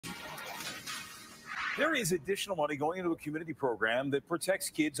There is additional money going into a community program that protects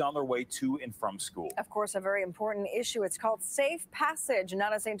kids on their way to and from school. Of course, a very important issue. It's called Safe Passage.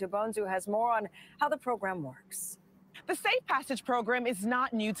 Nana St. Tubonzu has more on how the program works. The Safe Passage program is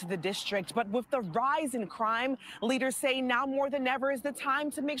not new to the district, but with the rise in crime, leaders say now more than ever is the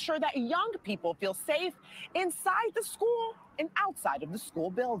time to make sure that young people feel safe inside the school and outside of the school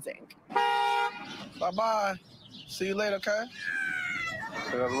building. Bye-bye. See you later, okay?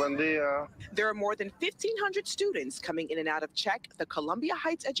 There are more than 1,500 students coming in and out of Czech, the Columbia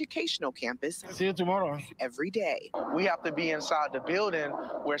Heights Educational Campus. See you tomorrow. Every day. We have to be inside the building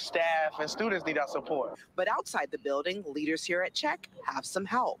where staff and students need our support. But outside the building, leaders here at Czech have some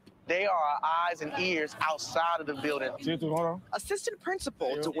help. They are our eyes and ears outside of the building. See you tomorrow. Assistant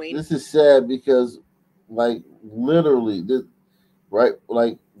Principal Dwayne. This is sad because, like, literally, right,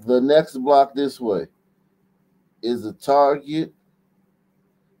 like the next block this way is a Target,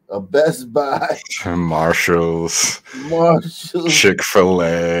 a Best Buy, Marshalls,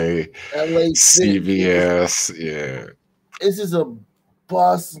 Chick-fil-A, CVS. Yeah, this is a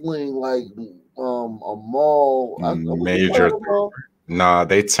bustling like a mall. Major. Nah,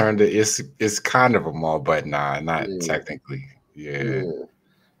 they turned it. It's kind of a mall, but not technically. Yeah.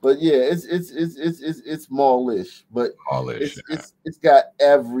 But yeah, it's mallish, but mallish. It's got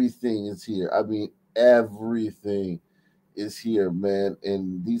everything is here. I mean, everything is here, man.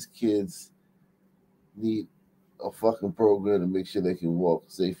 And these kids need a fucking program to make sure they can walk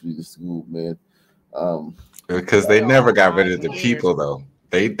safely to school, man. Because they never got rid of the people, though.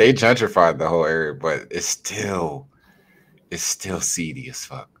 They gentrified the whole area, but it's still seedy as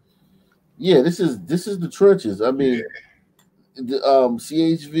fuck. Yeah, this is the trenches. I mean, the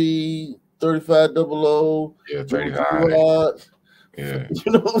CHV 3500. Yeah, 35. Yeah,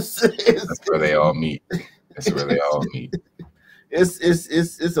 you know what I'm saying? That's where they all meet. It's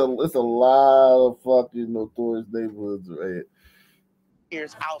a lot of fucking notorious neighborhoods right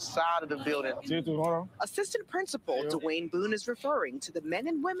Ears outside of the building. See you tomorrow. Assistant Principal Dwayne Boone is referring to the men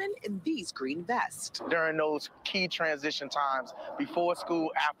and women in these green vests. During those key transition times, before school,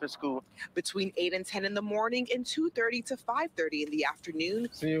 after school. Between 8 and 10 in the morning and 2:30 to 5:30 in the afternoon.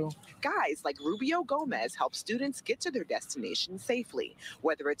 See you. Guys like Rubio Gomez help students get to their destination safely,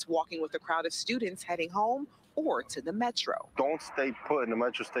 whether it's walking with a crowd of students heading home or to the metro. Don't stay put in the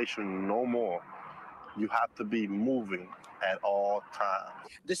metro station no more. You have to be moving at all times.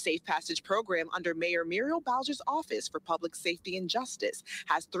 The Safe Passage program under Mayor Muriel Bowser's Office for Public Safety and Justice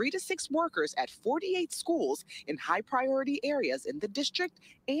has 3 to 6 workers at 48 schools in high priority areas in the district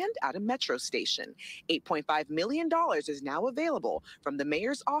and at a metro station. $8.5 million is now available from the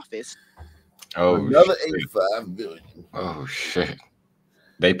mayor's office. Oh, another $85 million. Oh shit!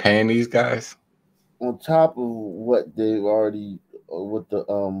 They paying these guys on top of what they've already, what the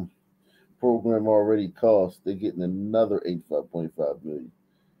program already cost. They're getting another $85.5 million.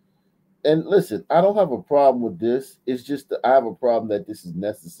 And listen, I don't have a problem with this. It's just that I have a problem that this is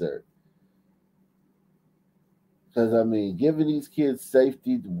necessary. Because I mean, giving these kids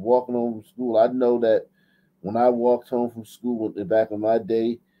safety to walking home from school. I know that when I walked home from school back in my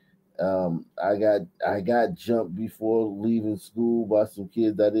day, I got jumped before leaving school by some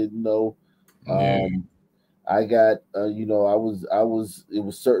kids I didn't know. I got, it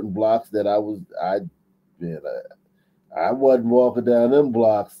was certain blocks that I wasn't walking down them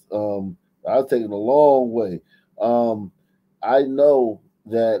blocks. I was taking a long way. I know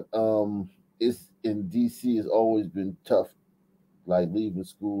that it's in DC has always been tough, like leaving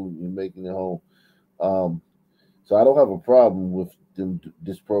school and making it home. So I don't have a problem with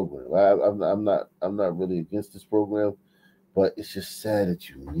this program. I'm not really against this program, but it's just sad that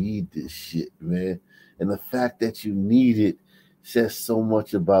you need this shit, man. And the fact that you need it says so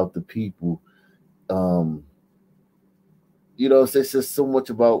much about the people. It says so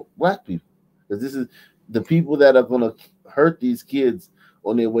much about Black people. Because this is the people that are going to hurt these kids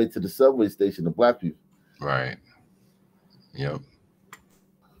on their way to the subway station, the Black people. Right. Yep.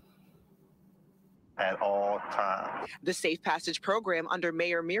 At all times. The Safe Passage program under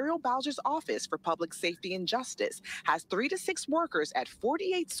Mayor Muriel Bowser's Office for Public Safety and Justice has 3 to 6 workers at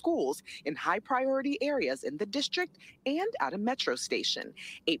 48 schools in high priority areas in the district and at a metro station.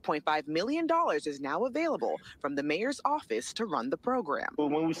 $8.5 million is now available from the mayor's office to run the program.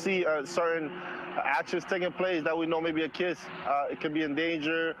 When we see certain actions taking place that we know maybe a kid it could be in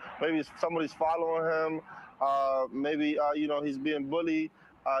danger, maybe somebody's following him, maybe he's being bullied.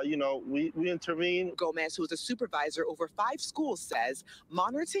 we intervene. Gomez, who is a supervisor over 5 schools, says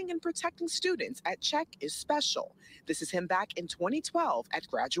monitoring and protecting students at Check is special. This is him back in 2012 at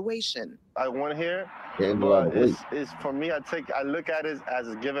graduation. I want here, Gained a lot but of weight. it's for me. I look at it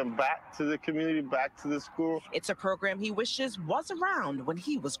as giving back to the community, back to the school. It's a program he wishes was around when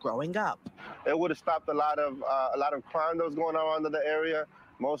he was growing up. It would have stopped a lot of crime that was going on in the area,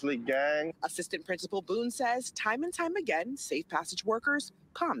 mostly gang. Assistant Principal Boone says time and time again, Safe Passage workers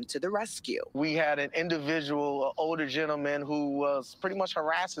come to the rescue. We had an individual, an older gentleman who was pretty much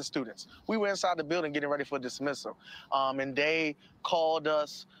harassing students. We were inside the building getting ready for dismissal, and they called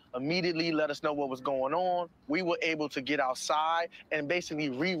us immediately, let us know what was going on. We were able to get outside and basically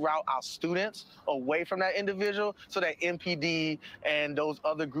reroute our students away from that individual so that MPD and those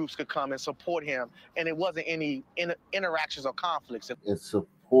other groups could come and support him. And it wasn't any interactions or conflicts. And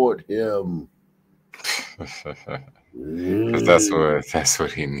support him. Because that's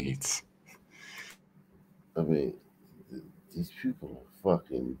what he needs. I mean, these people are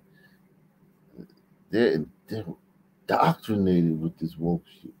fucking. They're indoctrinated with this woke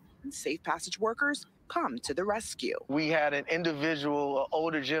shit. Safe Passage workers come to the rescue. We had an individual, an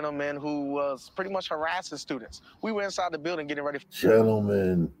older gentleman who was pretty much harassing students. We were inside the building getting ready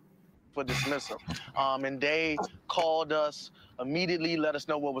for dismissal, and they called us immediately, let us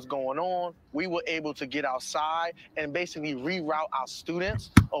know what was going on. We were able to get outside and basically reroute our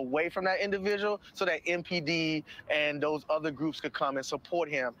students away from that individual so that MPD and those other groups could come and support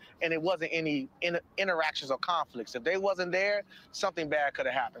him. And it wasn't any interactions or conflicts. If they wasn't there, something bad could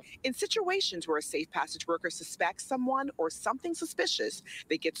have happened. In situations where a Safe Passage worker suspects someone or something suspicious,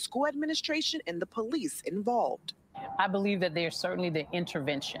 they get school administration and the police involved. I believe that there's certainly the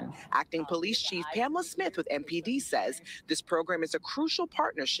intervention. Acting Police Chief Pamela Smith with MPD says this program is a crucial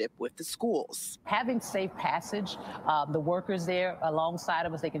partnership with the schools. Having Safe Passage, the workers there alongside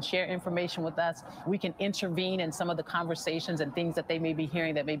of us, they can share information with us. We can intervene in some of the conversations and things that they may be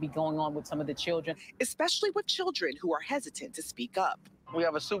hearing that may be going on with some of the children. Especially with children who are hesitant to speak up. We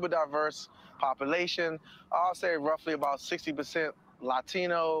have a super diverse population. I'll say roughly about 60%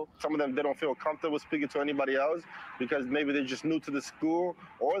 Latino. Some of them, they don't feel comfortable speaking to anybody else because maybe they're just new to the school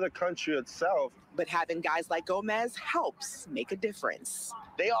or the country itself. But having guys like Gomez helps make a difference.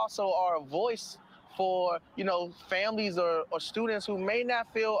 They also are a voice for, families or students who may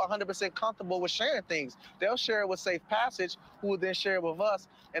not feel 100% comfortable with sharing things. They'll share it with Safe Passage, who will then share it with us,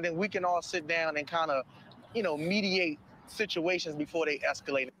 and then we can all sit down and kind of, mediate situations before they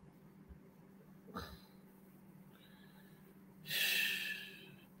escalate.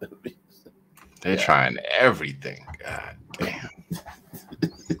 They're trying everything. God damn.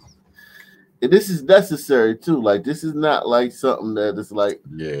 And this is necessary too. Like, this is not like something that is like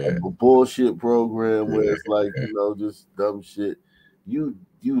a bullshit program where it's like, just dumb shit. You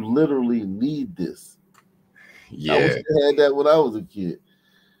literally need this. Yeah. I wish I had that when I was a kid.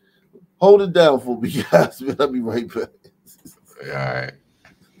 Hold it down for me, guys. Man, I'll be right back. All right.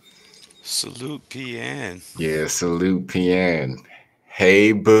 Salute PN. Yeah, salute PN.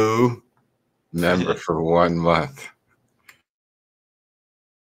 Hey, boo. Member for 1 month.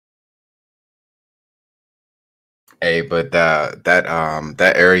 Hey, but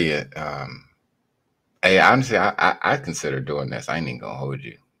that area, hey, honestly, I consider doing this. I ain't even gonna hold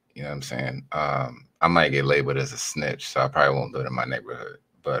you. You know what I'm saying? I might get labeled as a snitch, so I probably won't live in my neighborhood.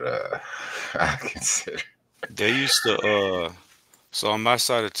 But I consider. They used to so on my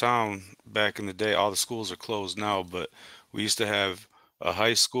side of town back in the day, all the schools are closed now, but we used to have a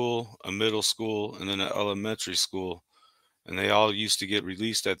high school, a middle school, and then an elementary school, and they all used to get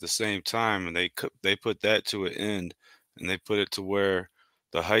released at the same time, and they put that to an end, and they put it to where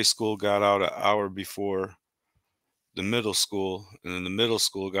the high school got out an hour before the middle school, and then the middle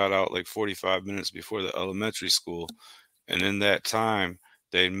school got out like 45 minutes before the elementary school, and in that time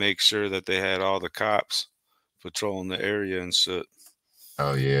they'd make sure that they had all the cops patrolling the area and shit.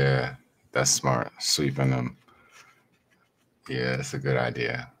 Oh yeah, that's smart. Sweeping them. Yeah, that's a good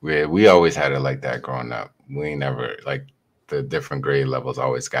idea. We always had it like that growing up. We never, like, the different grade levels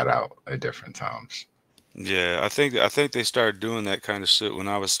always got out at different times. Yeah, I think they started doing that kind of shit when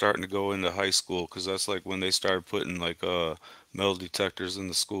I was starting to go into high school, because that's like when they started putting like metal detectors in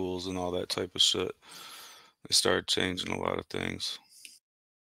the schools and all that type of shit. They started changing a lot of things.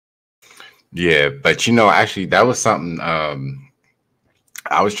 Yeah, but actually that was something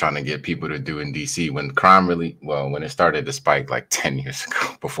I was trying to get people to do in DC when crime when it started to spike like 10 years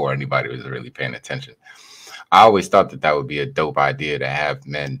ago, before anybody was really paying attention. I always thought that would be a dope idea to have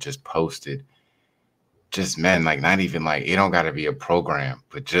men just posted. Just men, like, not even like, it don't got to be a program,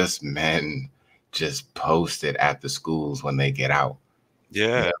 but just men just posted at the schools when they get out.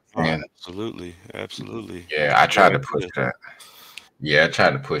 Yeah, And absolutely, absolutely. yeah, I Great tried to push idea. that. Yeah, I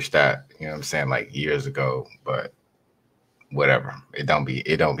tried to push that, you know what I'm saying, like years ago, but whatever. It don't be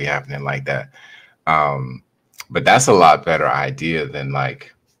happening like that. Um, but that's a lot better idea than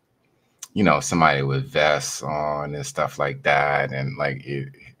like, somebody with vests on and stuff like that. And like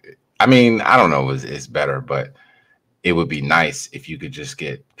I mean, I don't know it's better, but it would be nice if you could just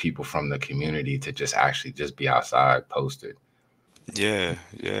get people from the community to just actually just be outside posted. Yeah,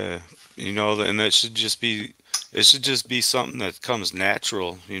 yeah. And that should just be it should just be something that comes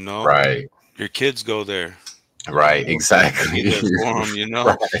natural, you know? Right. Your kids go there, Right, be exactly. there for them, you know?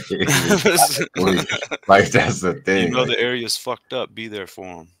 Right, exactly. Like that's the You thing. know Like, the area's fucked up, be there for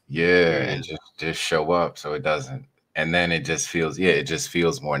them. yeah, and Period. just show up so it doesn't. And then it just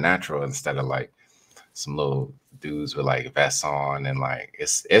feels more natural instead of like some little dudes with like vests on and like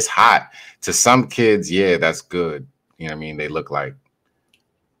it's hot. To some kids, yeah, that's good. You know what I mean? They look like,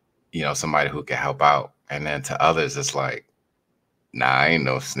 somebody who can help out. And then to others, it's like, nah, I ain't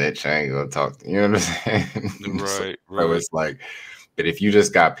no snitch. I ain't gonna talk. You know what I'm saying? so, Right, so right. it's like, but if you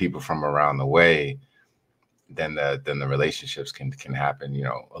just got people from around the way, then the relationships can happen,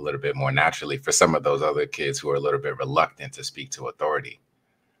 a little bit more naturally for some of those other kids who are a little bit reluctant to speak to authority.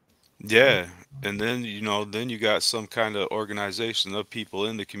 Yeah. And then, then you got some kind of organization of people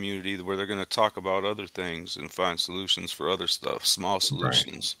in the community where they're going to talk about other things and find solutions for other stuff, small Right.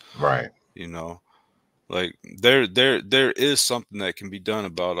 solutions, Right. you know. Like there is something that can be done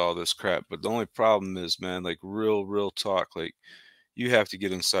about all this crap, but the only problem is, man, like real talk, like you have to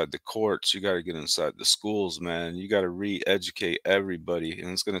get inside the courts, you got to get inside the schools, man. You got to re-educate everybody,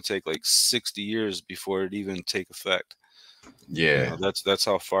 and it's going to take like 60 years before it even take effect. Yeah. That's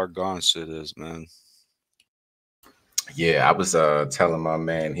how far gone shit is, man. Yeah, I was telling my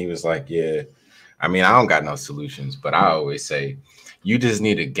man, he was like, yeah, I mean, I don't got no solutions, but I always say you just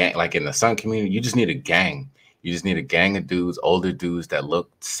need a gang, like in the Sun community, you just need a gang. You just need a gang of dudes, older dudes that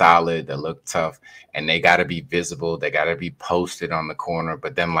look solid, that look tough, and they gotta be visible, they gotta be posted on the corner.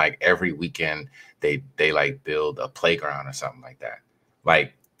 But then like every weekend they like build a playground or something like that.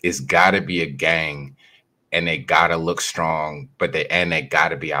 Like it's gotta be a gang and they gotta look strong, but they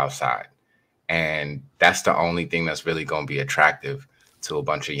gotta be outside. And that's the only thing that's really going to be attractive to a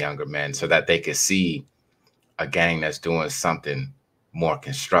bunch of younger men so that they can see a gang that's doing something more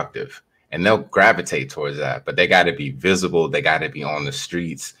constructive. And they'll gravitate towards that. But they got to be visible. They got to be on the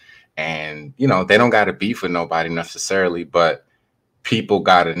streets. And, they don't got to beef with nobody necessarily, but people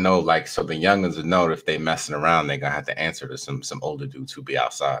got to know, like, so the youngins will know if they messing around, they're going to have to answer to some older dudes who be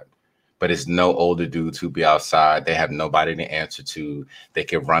outside. But it's no older dudes who be outside. They have nobody to answer to. They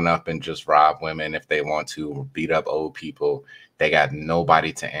can run up and just rob women if they want to, or beat up old people. They got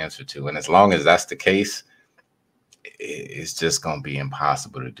nobody to answer to. And as long as that's the case, it's just gonna be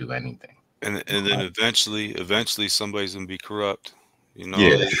impossible to do anything. And then eventually somebody's gonna be corrupt.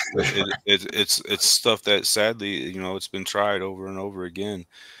 Yeah. It's stuff that sadly, it's been tried over and over again.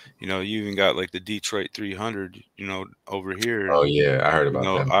 You even got like the Detroit 300, over here, Oh and yeah, I heard about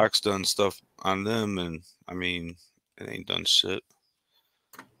them. Ox done stuff on them, and I mean, it ain't done shit.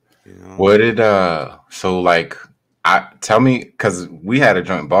 What did so like I tell me, because we had a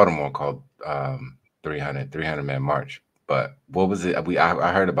joint in Baltimore called 300 Man March. But what was it?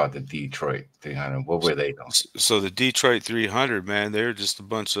 I heard about the Detroit 300. What were they doing? So the Detroit 300, man, they're just a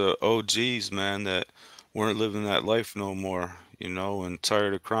bunch of OGs, man, that weren't living that life no more, and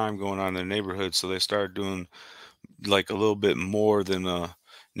tired of crime going on in their neighborhood. So they started doing like a little bit more than a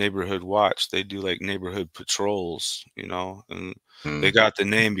neighborhood watch. They do like neighborhood patrols, and they got the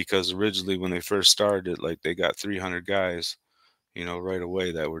name because originally when they first started, like they got 300 guys, right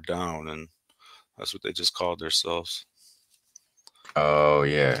away that were down, and that's what they just called themselves. Oh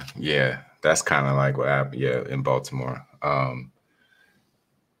yeah, yeah. That's kind of like what happened. Yeah, in Baltimore.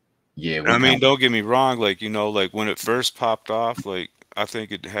 Yeah, I mean, don't get me wrong. Like, like when it first popped off, like I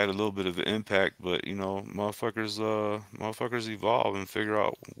think it had a little bit of an impact, but motherfuckers evolve and figure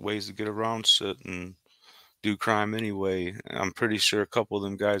out ways to get around shit and do crime anyway. I'm pretty sure a couple of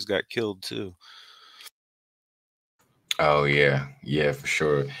them guys got killed too. Oh yeah, yeah, for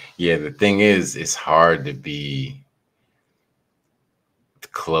sure. Yeah, the thing is, it's hard to be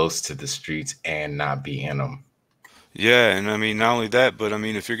close to the streets and not be in them. Yeah, and I mean, not only that, but I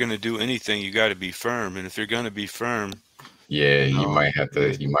mean, if you're gonna do anything, you got to be firm, and if you're gonna be firm, yeah, you might have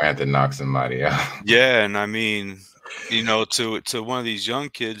to knock somebody out. Yeah, and I mean, to one of these young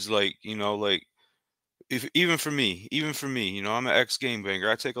kids, like, like even for me, you know, I'm an ex game banger.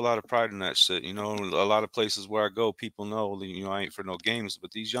 I take a lot of pride in that shit. You know, a lot of places where I go, people know, you know, I ain't for no games.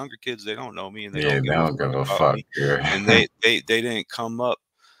 But these younger kids, they don't know me and they Yeah, don't they give a don't fuck give a about fuck. me. Yeah. And they didn't come up,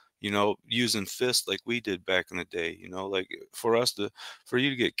 you know, using fists like we did back in the day. You know, like for you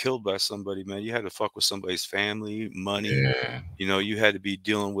to get killed by somebody, man, you had to fuck with somebody's family, money. Yeah. You know, you had to be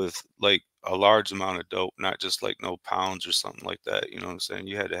dealing with like a large amount of dope, not just like no pounds or something like that. You know what I'm saying?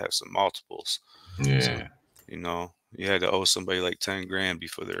 You had to have some multiples. So, Yeah. you know, you had to owe somebody like 10 grand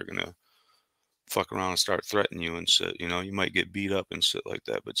before they're gonna fuck around and start threatening you and shit. You know, you might get beat up and shit like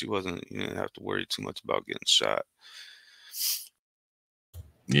that, but you didn't have to worry too much about getting shot.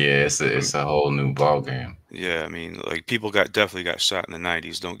 Yeah, it's a whole new ball game. Yeah, I mean, like people definitely got shot in the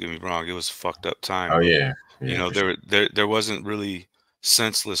 90s. Don't get me wrong, it was a fucked up time, Oh but yeah. you Yeah, know, for sure. there wasn't really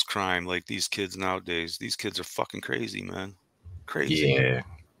senseless crime like these kids nowadays. These kids are fucking crazy, man. Crazy. Yeah.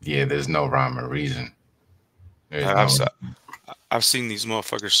 Yeah, there's no rhyme or reason. There's I- I've no se- I've seen these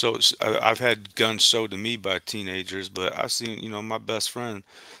motherfuckers I've had guns showed to me by teenagers, but I've seen, you know, my best friend,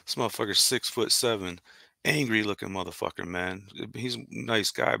 this motherfucker's 6'7", angry looking motherfucker, man. He's a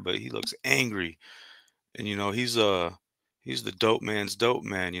nice guy, but he looks angry. And you know, he's the dope man's dope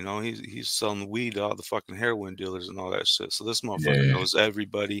man, you know. He's selling weed to all the fucking heroin dealers and all that shit. So this motherfucker Yeah. knows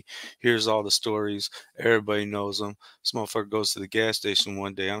everybody, hears all the stories, everybody knows him. This motherfucker goes to the gas station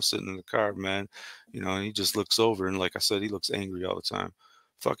one day. I'm sitting in the car, man, you know, and he just looks over and like I said, he looks angry all the time.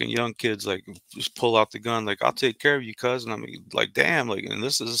 Fucking young kids like just pull out the gun, like, I'll take care of you, cousin. I mean, like, damn, like, and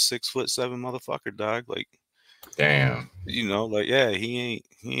this is a 6'7" motherfucker, dog. Like, Damn. you know, like, yeah, he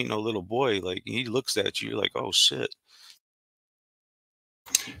ain't no little boy. Like, he looks at you, you're like, oh shit.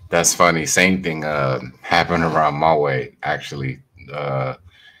 That's funny. Same thing happened around my way, actually. Uh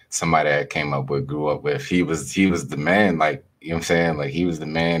Somebody I came up with, grew up with, he was the man, like, you know what I'm saying? Like he was the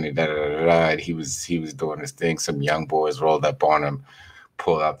man and da da da da. And he was doing his thing. Some young boys rolled up on him,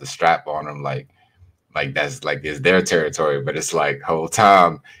 pulled out the strap on him, like that's like it's their territory, but it's like whole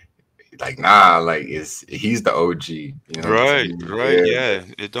time, like nah, like he's the OG, you know what I'm Right, saying? right, Yeah, yeah.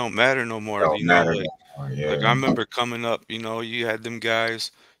 It don't matter no more. don't You know, matter like no more. like Yeah. I remember coming up, you know, you had them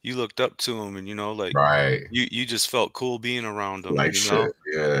guys, you looked up to them and you know, like Right. you just felt cool being around them, Like you know? shit.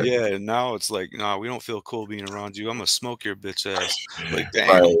 Yeah. Yeah, and now it's like, nah, we don't feel cool being around you. I'm gonna smoke your bitch ass. Like, Right, damn.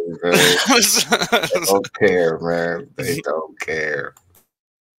 right. They don't care, man. They don't care.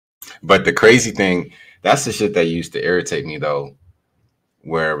 But the crazy thing, that's the shit that used to irritate me though,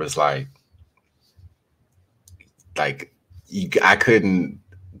 where it was like I couldn't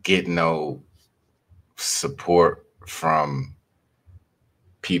get no support from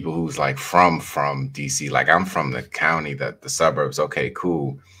people who's like from DC. Like I'm from the county, the suburbs. Okay,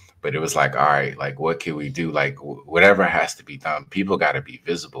 cool. But it was like, all right, like what can we do? Like whatever has to be done. People got to be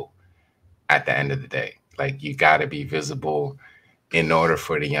visible at the end of the day. Like you got to be visible in order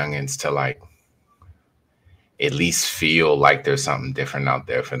for the youngins to like at least feel like there's something different out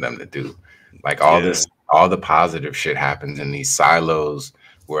there for them to do. Like Yeah. all the positive shit happens in these silos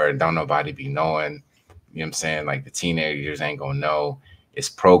where don't nobody be knowing. You know what I'm saying? Like the teenagers ain't gonna know. It's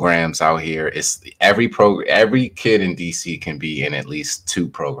programs out here. It's every kid in DC can be in at least 2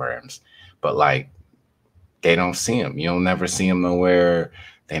 programs, but like they don't see them. You'll never see them nowhere.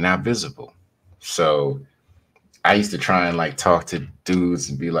 They're not visible. So I used to try and like talk to dudes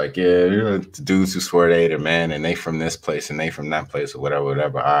and be like, yeah, you know, the dudes who swear they the man and they from this place and they from that place or whatever,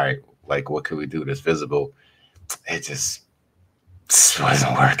 whatever. All right, like what could we do that's visible? It just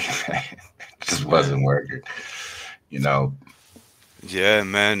wasn't working. It just Yeah. wasn't working. You know. Yeah,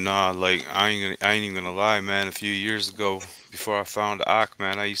 man, nah, like I ain't even gonna lie, man. A few years ago, before I found Ak,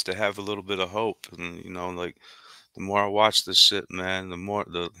 man, I used to have a little bit of hope. And you know, like the more I watch this shit, man,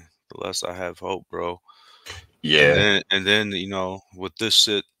 the less I have hope, bro. Yeah. And then, you know, with this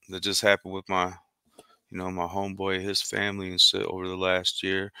shit that just happened with my, you know, my homeboy, his family and shit over the last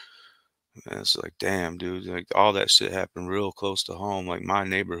year, man, it's like, damn, dude, like all that shit happened real close to home, like my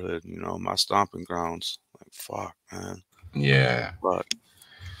neighborhood, you know, my stomping grounds. Like, fuck, man. Yeah. Fuck.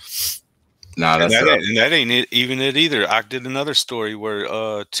 No, And that's that ain't it, even it either. I did another story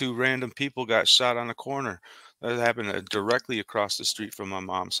where 2 random people got shot on a corner. That happened directly across the street from my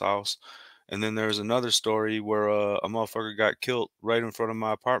mom's house. And then there's another story where a motherfucker got killed right in front of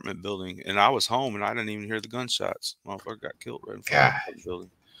my apartment building, and I was home and I didn't even hear the gunshots. Motherfucker got killed right in front of God. my apartment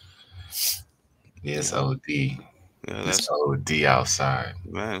building. It's Yeah, OD. yeah, It's that's OD outside.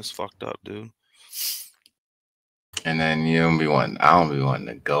 man, it's fucked up, dude. And then I don't be wanting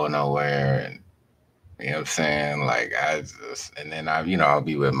to go nowhere and you know what I'm saying? Like and then I'll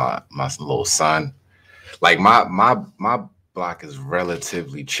be with my little son. Like my block is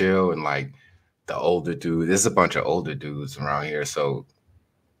relatively chill and like the older dude. There's a bunch of older dudes around here, so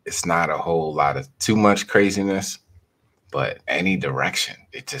it's not a whole lot of too much craziness. But any direction,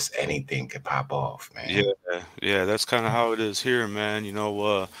 it just anything could pop off, man. Yeah, that's kind of how it is here, man. You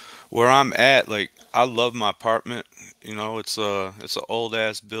know, where I'm at, like I love my apartment. You know, it's an old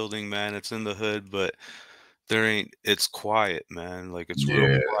ass building, man. It's in the hood, but it's quiet, man. Like it's real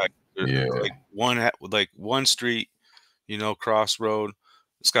Yeah, quiet. yeah, Like one street, you know, crossroad,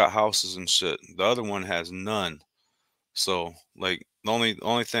 it's got houses and shit. The other one has none. So like only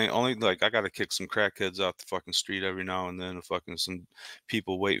like I gotta kick some crackheads out the fucking street every now and then. Fucking some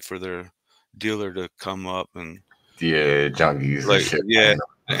people wait for their dealer to come up and yeah, junkies and like shit. yeah.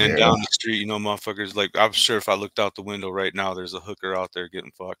 And Yeah, down the street, you know, motherfuckers. Like I'm sure if I looked out the window right now, there's a hooker out there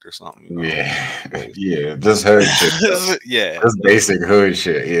getting fucked or something. You know? yeah, yeah. Just hood shit. Yeah, Just basic hood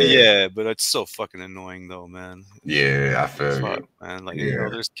shit. Yeah, yeah. But it's so fucking annoying though, man. yeah. I feel Fuck, you. man. Like Yeah, you know,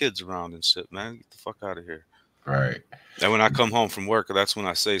 there's kids around and shit, man. Get the fuck out of here. right. And when I come home from work, that's when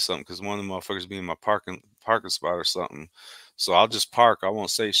I say something because one of the motherfuckers be in my parking spot or something. So I'll just park. I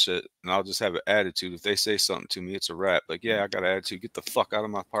won't say shit, and I'll just have an attitude. If they say something to me, it's a wrap. Like, yeah, I got an attitude. Get the fuck out of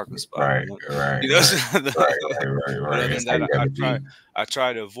my parking spot. Right, You know? right, You know? right, right. But other That's than how that, you gotta be. I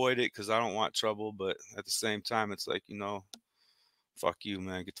try to avoid it because I don't want trouble. But at the same time, it's like, you know, fuck you,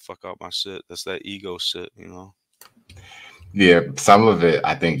 man. Get the fuck out my shit. That's that ego shit, you know. Yeah, some of it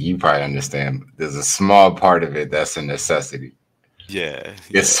I think you probably understand. There's a small part of it that's a necessity. Yeah,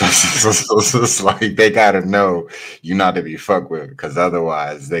 It's just like they gotta know you're not to be fucked with because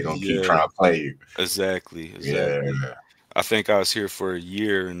otherwise they're gonna keep trying to play you. exactly. Yeah, I think I was here for a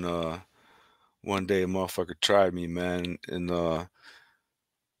year, and one day a motherfucker tried me, man, and the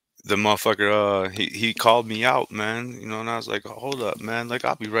motherfucker he called me out, man, you know, and I was like, hold up, man, like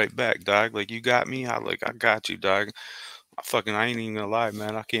I'll be right back, dog. Like you got me, I got you, dog. I ain't even gonna lie,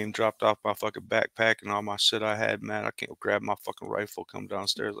 man. I came dropped off my fucking backpack and all my shit I had, man. I can't grab my fucking rifle, come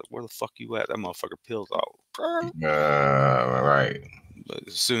downstairs, like where the fuck you at? That motherfucker peels out. right. But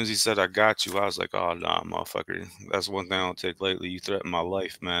as soon as he said I got you, I was like, oh nah, motherfucker. That's one thing I don't take lately. You threaten my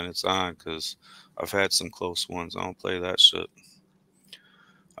life, man. It's on, because I've had some close ones. I don't play that shit.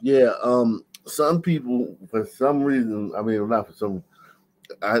 Yeah, some people for some reason, I mean not for some,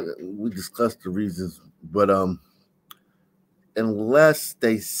 we discussed the reasons, but unless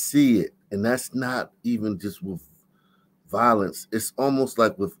they see it, and that's not even just with violence, it's almost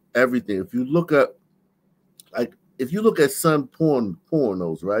like with everything. If you look at some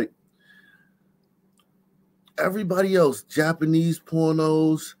pornos, right? Everybody else, Japanese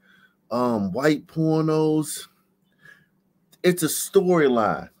pornos, white pornos, it's a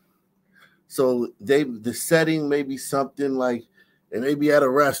storyline. So the setting may be something like they may be at a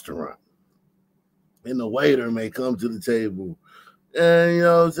restaurant, and the waiter may come to the table, and you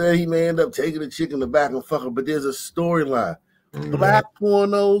know what I'm saying, he may end up taking the chick in the back and fuck her, but there's a storyline. Mm-hmm. Black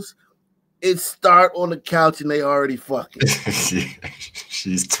pornos, it start on the couch and they already fucking.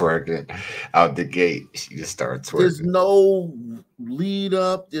 She's twerking out the gate. She just starts twerking. There's no lead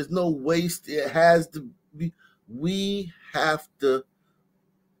up. There's no waste. It has to be. We have to.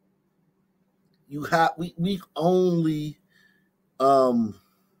 We only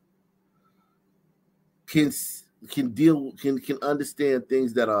can understand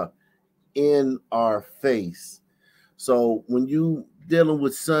things that are in our face. So when you dealing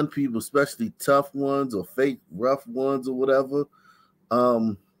with some people, especially tough ones or fake rough ones or whatever,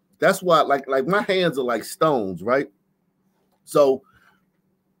 that's why like my hands are like stones, right? So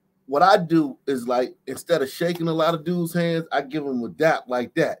what I do is, like, instead of shaking a lot of dudes' hands, I give them a dap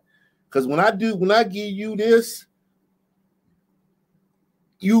like that. Because when I give you this,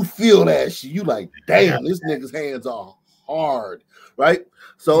 you feel that shit. You like, damn, this nigga's hands are hard, right?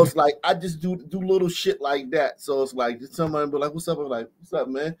 So it's like I just do little shit like that. So it's like somebody be like, "What's up?" I'm like, "What's up,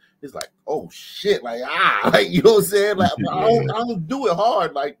 man?" It's like, "Oh shit!" Like like, you know what I'm saying? Like I don't do it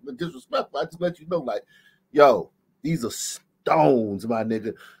hard, like disrespectful. I just let you know, like, yo, these are stones, my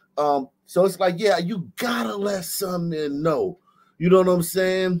nigga. So it's like, yeah, you gotta let something know. You know what I'm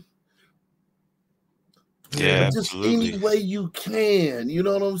saying? Yeah, just absolutely. any way you can. You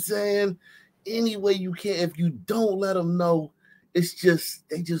know what I'm saying? Any way you can. If you don't let them know, it's just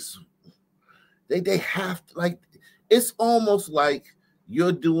they have to, like, it's almost like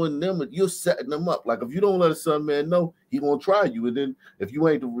you're doing them, you're setting them up. Like if you don't let a son man know, he gonna try you, and then if you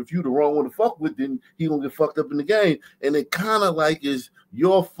the wrong one to fuck with, then he gonna get fucked up in the game. And it kind of like is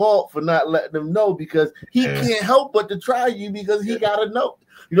your fault for not letting them know, because he can't help but to try you because he gotta know.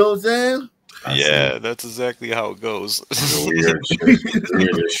 You know what I'm saying? Yeah, that's exactly how it goes. Weird shit.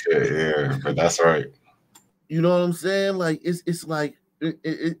 Weird shit, yeah, but that's right. You know what I'm saying? Like it's like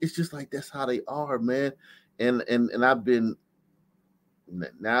it's just like that's how they are, man. And I've been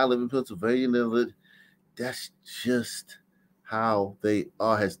now I live in Pennsylvania. That's just how they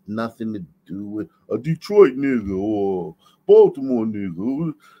are. Has nothing to do with a Detroit nigga or Baltimore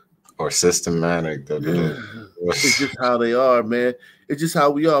nigga or systematic. It's just how they are, man. It's just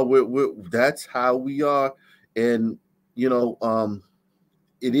how we are. That's how we are, and you know,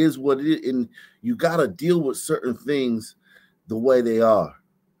 it is what it is, and you got to deal with certain things the way they are.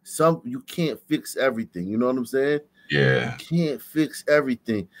 You can't fix everything. You know what I'm saying? Yeah, you can't fix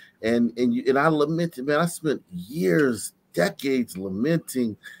everything, and I lamented, man. I spent years, decades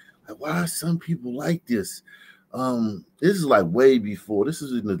lamenting, like, why are some people like this? This is like way before. This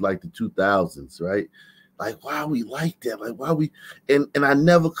is in like the 2000s, right? Like, why we like that? Like, why we? And I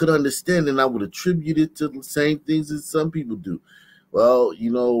never could understand, and I would attribute it to the same things that some people do. Well, you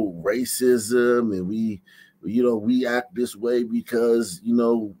know, racism, and we act this way because, you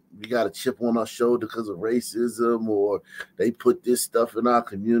know, we got a chip on our shoulder because of racism, or they put this stuff in our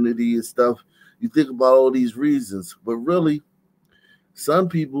community and stuff. You think about all these reasons, but really, some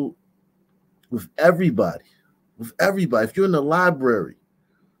people, with everybody, if you're in the library,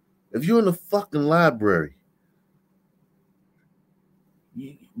 if you're in the fucking library,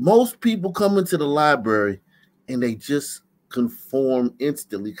 most people come into the library and they just conform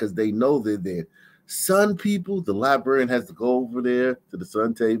instantly because they know they're there. Some people, the librarian has to go over there to the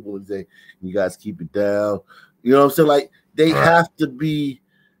sun table and say, you guys keep it down. You know what I'm saying? Like, they have to be,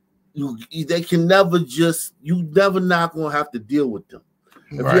 they can never just, you never not going to have to deal with them.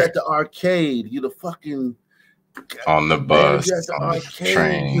 If you're at the arcade, you're the fucking on the bus, you're at the on arcade, the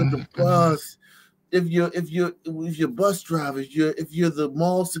train. you're the bus. If you're bus driver, if you're the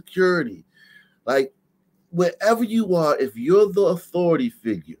mall security, like wherever you are, if you're the authority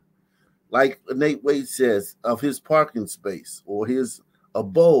figure, like Nate Wade says, of his parking space or his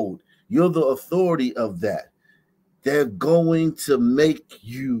abode, you're the authority of that. They're going to make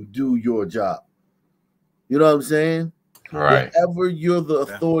you do your job. You know what I'm saying? Right. Wherever you're the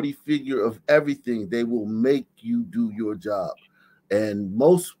authority figure of everything, they will make you do your job. And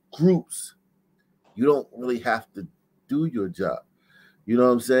most groups, you don't really have to do your job. You know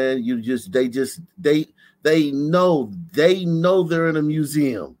what I'm saying? They know they're in a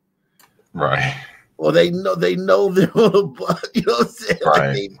museum. Right. Or they know they're on a bus. You know what I'm saying?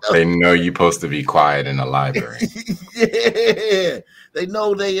 Right. Like they know you're supposed to be quiet in the library. Yeah. They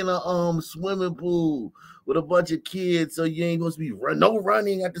know they in a swimming pool with a bunch of kids, so you ain't supposed to be no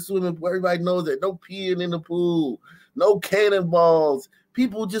running at the swimming pool. Everybody knows that. No peeing in the pool. No cannonballs.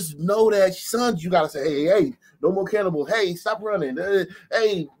 People just know that. Sons, you gotta say, hey, no more cannonballs. Hey, stop running.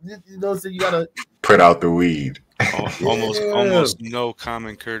 Hey, you know, so you gotta put out the weed. Almost no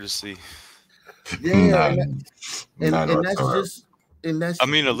common courtesy. Yeah, and that's just, and that's. I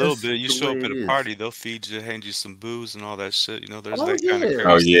mean, a little bit. You show up at a party, they'll feed you, hand you some booze and all that shit. You know, there's that kind of courtesy.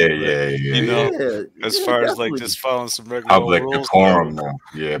 Oh yeah. You know, as far as like just following some regular public rules. Decorum, though.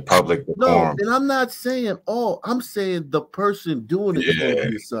 Yeah, public decorum. No, and I'm not saying all. I'm saying the person doing it is going to be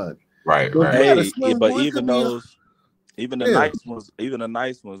your son. Right. Hey, but even those. Even the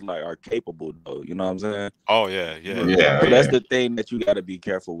nice ones, like, are capable though. You know what I'm saying? Oh yeah. So that's the thing that you got to be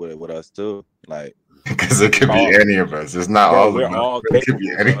careful with us too. Like, because it could be any of us. It's not all. We're all capable. It could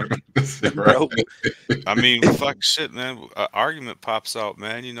be any of us. Right? I mean, fuck shit, man. An argument pops out,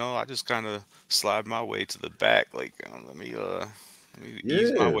 man. You know, I just kind of slide my way to the back. Like, let me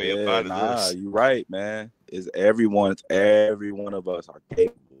ease my way up out of this. You're right, man. Every one of us are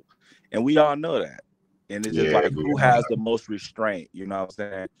capable, and we all know that. And it's just like, who has the most restraint? You know what I'm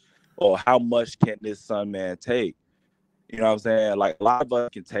saying? Or how much can this son man take? You know what I'm saying? Like, a lot of us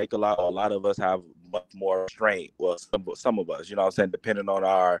can take a lot, or a lot of us have much more restraint. Well, some of us, you know what I'm saying, depending on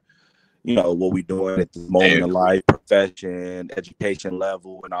our, you know, what we're doing at this moment in life, profession, education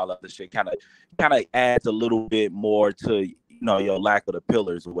level, and all other shit. Kind of adds a little bit more to, you know, your lack of the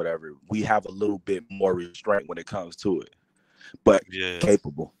pillars or whatever. We have a little bit more restraint when it comes to it, but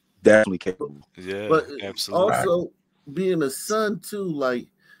capable. Definitely capable. Yeah, but absolutely. Also, being a son too, like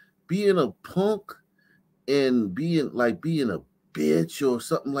being a punk and being a bitch or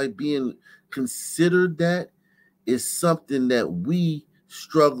something, like being considered that is something that we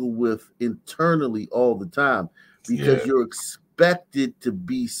struggle with internally all the time, because you're expected to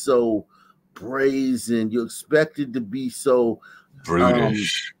be so brazen. You're expected to be so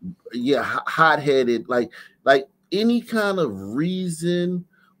brutish. Hot-headed. Like any kind of reason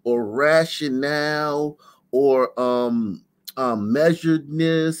or rationale or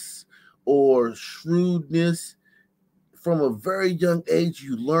measuredness or shrewdness, from a very young age,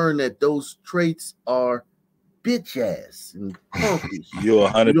 you learn that those traits are bitch ass and punkish. You're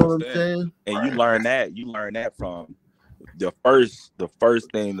 100%. You know what I'm saying? And you learn that from the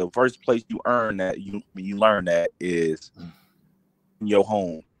first place you earn that you learn that is in your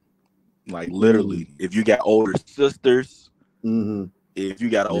home. Like literally, if you got older sisters, if you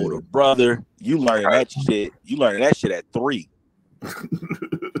got an older brother, you learning that shit. You learning that shit at 3.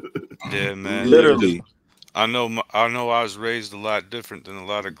 Yeah, man. Literally. I know I was raised a lot different than a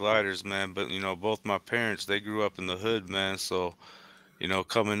lot of gliders, man, but you know, both my parents, they grew up in the hood, man, so you know,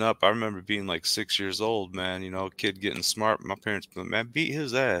 coming up, I remember being like 6 years old, man, you know, kid getting smart, my parents, man, beat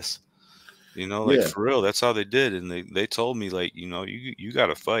his ass. You know, like for real, that's how they did, and they told me like, you know, you got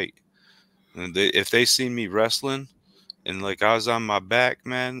to fight. And if they seen me wrestling and like I was on my back,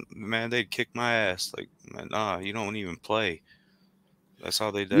 man, they'd kick my ass. Like, man, nah, you don't even play. That's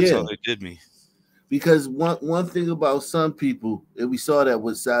how they did me. Because one thing about some people, and we saw that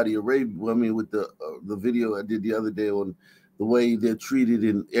with Saudi Arabia. I mean, with the video I did the other day on the way they're treated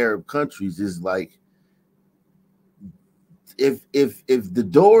in Arab countries, is like if the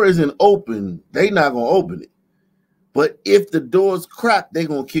door isn't open, they not gonna open it. But if the door's cracked, they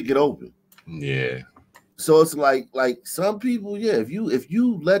gonna kick it open. Yeah. So it's like some people, if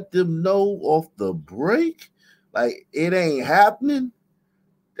you let them know off the break, like it ain't happening,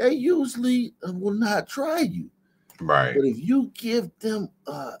 they usually will not try you. Right. But if you give them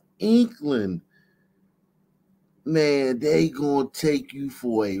an inkling, man, they gonna take you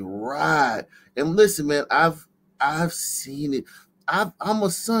for a ride. And listen, man, I've seen it. I'm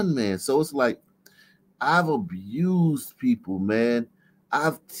a son, man, so it's like I've abused people, man.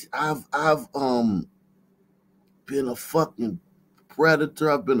 I've been a fucking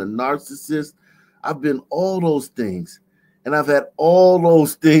predator. I've been a narcissist. I've been all those things. And I've had all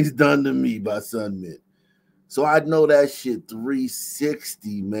those things done to me by Sun Men. So I know that shit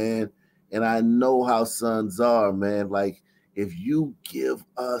 360, man. And I know how sons are, man. Like, if you give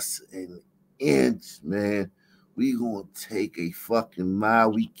us an inch, man, we gonna take a fucking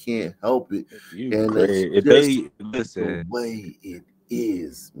mile. We can't help it. And if they listen, the way it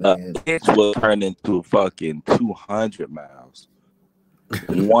is, man. Inch will turn into fucking 200 miles.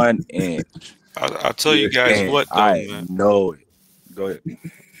 1 inch. I'll tell you guys what, though, I man. know it. Go ahead.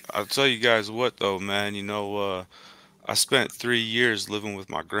 I'll tell you guys what, though, man. You know, I spent 3 years living with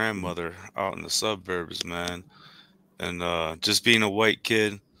my grandmother out in the suburbs, man. And just being a white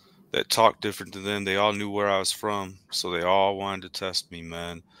kid that talked different than them, they all knew where I was from, so they all wanted to test me,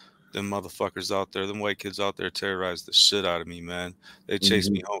 man. Them motherfuckers out there, them white kids out there terrorized the shit out of me, man. They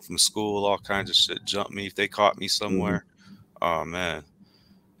chased me home from school, all kinds of shit, jumped me. If they caught me somewhere, oh, man.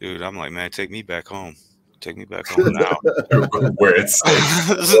 Dude, I'm like, man, take me back home. Take me back home now. Where it's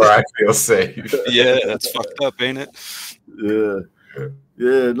safe. Where I feel safe. Yeah, that's fucked up, ain't it?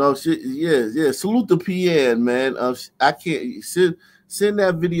 Yeah, no shit. Yeah. Salute to PN, man. I can't send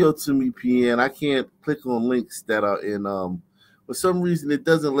that video to me, PN. I can't click on links that are in for some reason it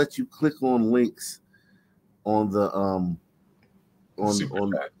doesn't let you click on links on the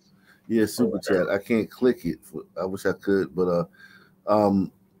super chat. I can't click it. I wish I could, but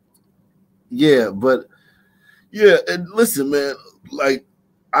and listen, man, like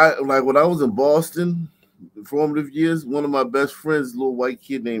when I was in Boston, formative years, one of my best friends, a little white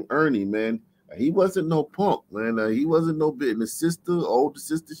kid named Ernie, man, he wasn't no punk, man. He wasn't no bit. And the older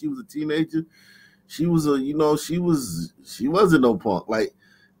sister, she was a teenager. She was she wasn't no punk. Like,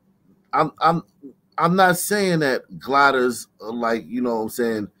 I'm not saying that gliders are like, you know what I'm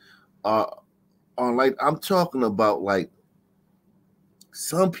saying, are like, I'm talking about like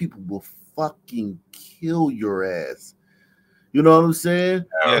some people will fucking kill your ass. You know what I'm saying?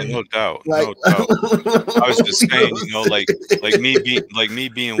 Yeah, no doubt. Like, no doubt. I was just saying, you know, like me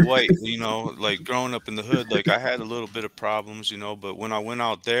being white, you know, like growing up in the hood, like I had a little bit of problems, you know, but when I went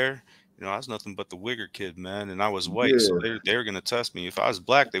out there, you know, I was nothing but the wigger kid, man, and I was white, so they were gonna test me. If I was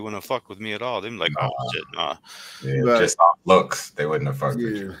black, they wouldn't have fucked with me at all. They'd be like, oh shit, nah. Yeah, just off looks, they wouldn't have fucked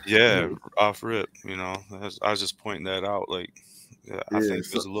with you. Yeah, off rip, you know. I was just pointing that out, like. Yeah, I think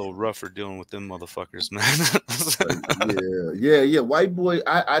it was a little rougher dealing with them motherfuckers, man. Yeah. White boy,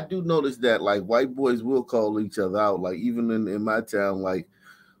 I do notice that, like, white boys will call each other out. Like, even in my town, like,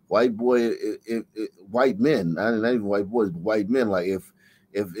 white boy, white men, not even white boys, but white men, like, if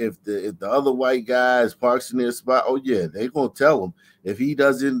the other white guys parks in their spot, oh yeah, they gonna tell him. If he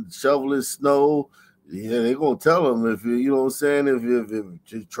doesn't shovel his snow, yeah, they gonna tell him. If you know what I'm saying,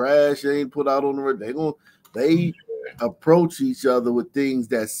 if trash ain't put out on the road, they approach each other with things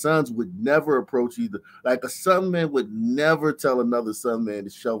that sons would never approach either. Like, a son man would never tell another son man to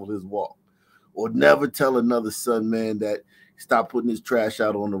shovel his walk, or never tell another son man that stop putting his trash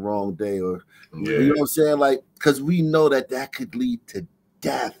out on the wrong day, or Yeah. you know what I'm saying? Like, because we know that could lead to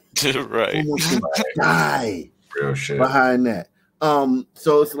death. Right. Someone can die Real shit behind that.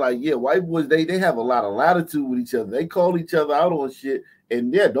 So it's like, yeah, white boys, they have a lot of latitude with each other. They call each other out on shit,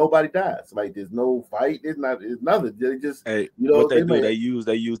 and yeah, nobody dies. Like, there's no fight. It's nothing. They just, Hey, you know, what they do? They use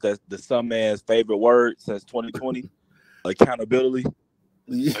that the some man's favorite word since 2020, accountability.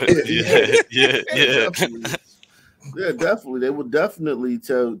 Yeah. Definitely. Yeah, definitely. They would definitely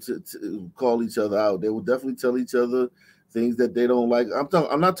to call each other out. They would definitely tell each other things that they don't like. I'm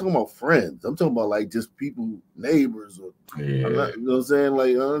not talking about friends. I'm talking about like just people, neighbors, or Yeah. you know what I'm saying?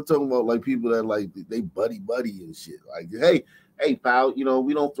 Like, I'm talking about like people that like they buddy and shit. Like, hey, pal, you know,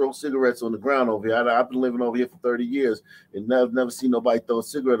 we don't throw cigarettes on the ground over here. I've been living over here for 30 years and never seen nobody throw a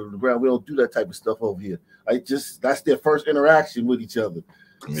cigarette on the ground. We don't do that type of stuff over here. Like, just that's their first interaction with each other.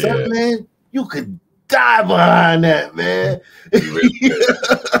 Yeah. So, man, you could die behind that, man.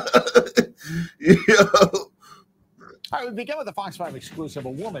 All right, we begin with the Fox 5 exclusive. A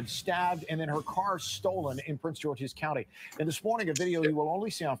woman stabbed and then her car stolen in Prince George's County. And this morning, a video you will only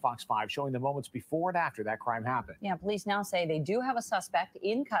see on Fox 5 showing the moments before and after that crime happened. Yeah, police now say they do have a suspect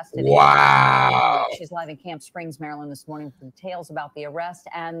in custody. Wow. She's live in Camp Springs, Maryland this morning for details about the arrest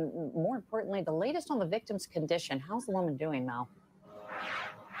and, more importantly, the latest on the victim's condition. How's the woman doing, Mel?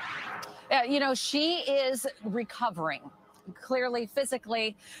 You know, she is recovering, clearly,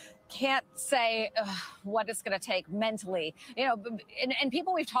 physically. Can't say what it's going to take mentally, you know, and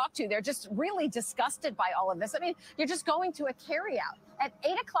people we've talked to, they're just really disgusted by all of this. I mean, you're just going to a carryout at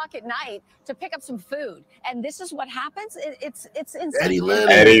 8 o'clock at night to pick up some food, and this is what happens. It's insane. Eddie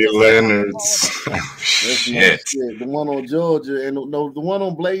Leonard. Shit. The one on Georgia and no, the one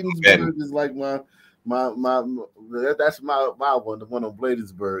on Bladensburg is like that's my one. The one on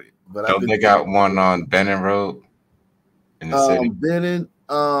Bladensburg. But don't they got one on Benning Road in the city? Benning,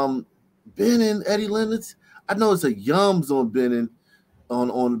 Eddie Leonard's. I know it's a Yums on Benning,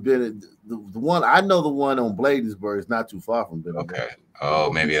 on Benning. The one I know, the one on Bladensburg is not too far from Benning. Okay.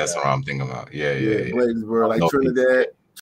 Oh, maybe that's what I'm thinking about. Yeah. Bladensburg, like Trinidad.